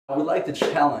I would like to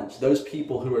challenge those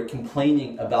people who are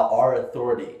complaining about our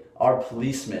authority, our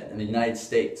policemen in the United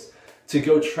States, to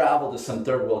go travel to some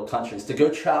third world countries, to go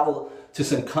travel to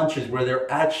some countries where there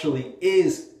actually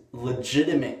is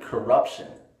legitimate corruption,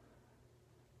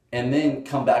 and then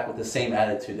come back with the same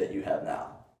attitude that you have now.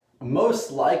 Most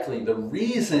likely, the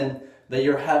reason that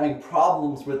you're having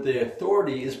problems with the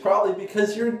authority is probably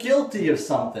because you're guilty of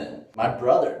something. My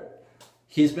brother,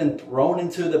 he's been thrown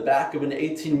into the back of an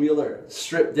 18-wheeler,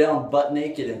 stripped down butt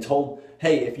naked and told,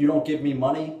 hey, if you don't give me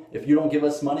money, if you don't give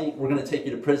us money, we're going to take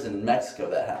you to prison. In Mexico,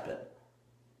 that happened.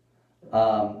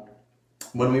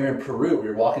 When we were in Peru, we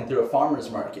were walking through a farmer's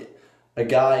market. A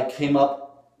guy came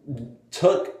up,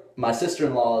 took my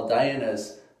sister-in-law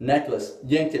Diana's necklace,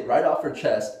 yanked it right off her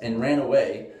chest, and ran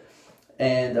away.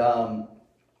 And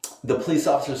the police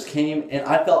officers came, and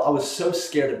I was so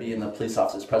scared to be in the police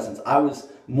officer's presence. I was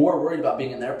more worried about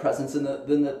being in their presence than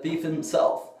the thief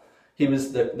himself.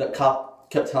 The cop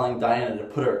kept telling Diana to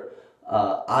put her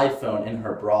iPhone in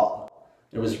her bra.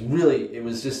 It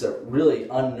was just a really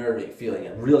unnerving feeling,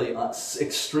 a really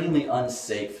extremely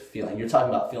unsafe feeling. You're talking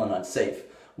about feeling unsafe.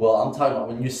 Well, I'm talking about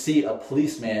when you see a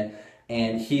policeman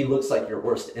and he looks like your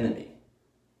worst enemy.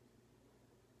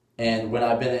 And when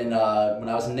I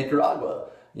was in Nicaragua,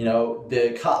 you know,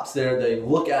 the cops there, they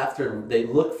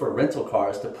look for rental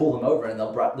cars to pull them over, and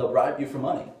they'll bribe you for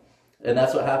money. And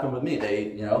that's what happened with me.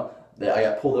 I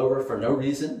got pulled over for no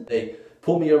reason. They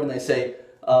pull me over and they say,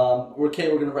 okay,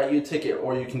 we're going to write you a ticket,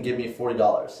 or you can give me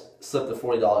 $40. Slip the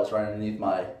 $40 right underneath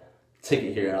my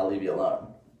ticket here, and I'll leave you alone.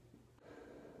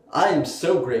 I am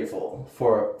so grateful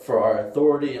for our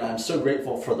authority, and I'm so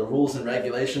grateful for the rules and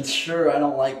regulations. Sure, I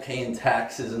don't like paying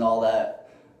taxes and all that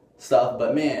stuff,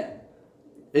 but man,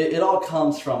 it all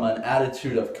comes from an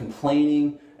attitude of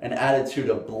complaining, an attitude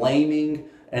of blaming,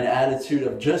 an attitude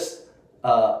of just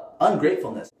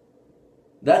ungratefulness.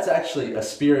 That's actually a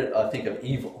spirit, I think, of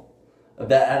evil. Of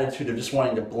that attitude of just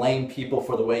wanting to blame people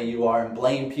for the way you are and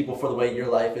blame people for the way your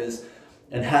life is,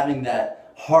 and having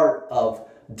that heart of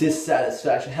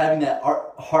dissatisfaction, having that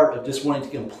heart of just wanting to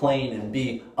complain and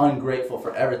be ungrateful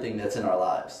for everything that's in our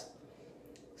lives.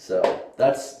 So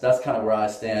that's kind of where I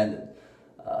stand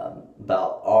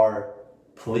about our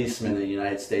policemen in the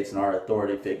United States and our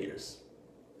authority figures.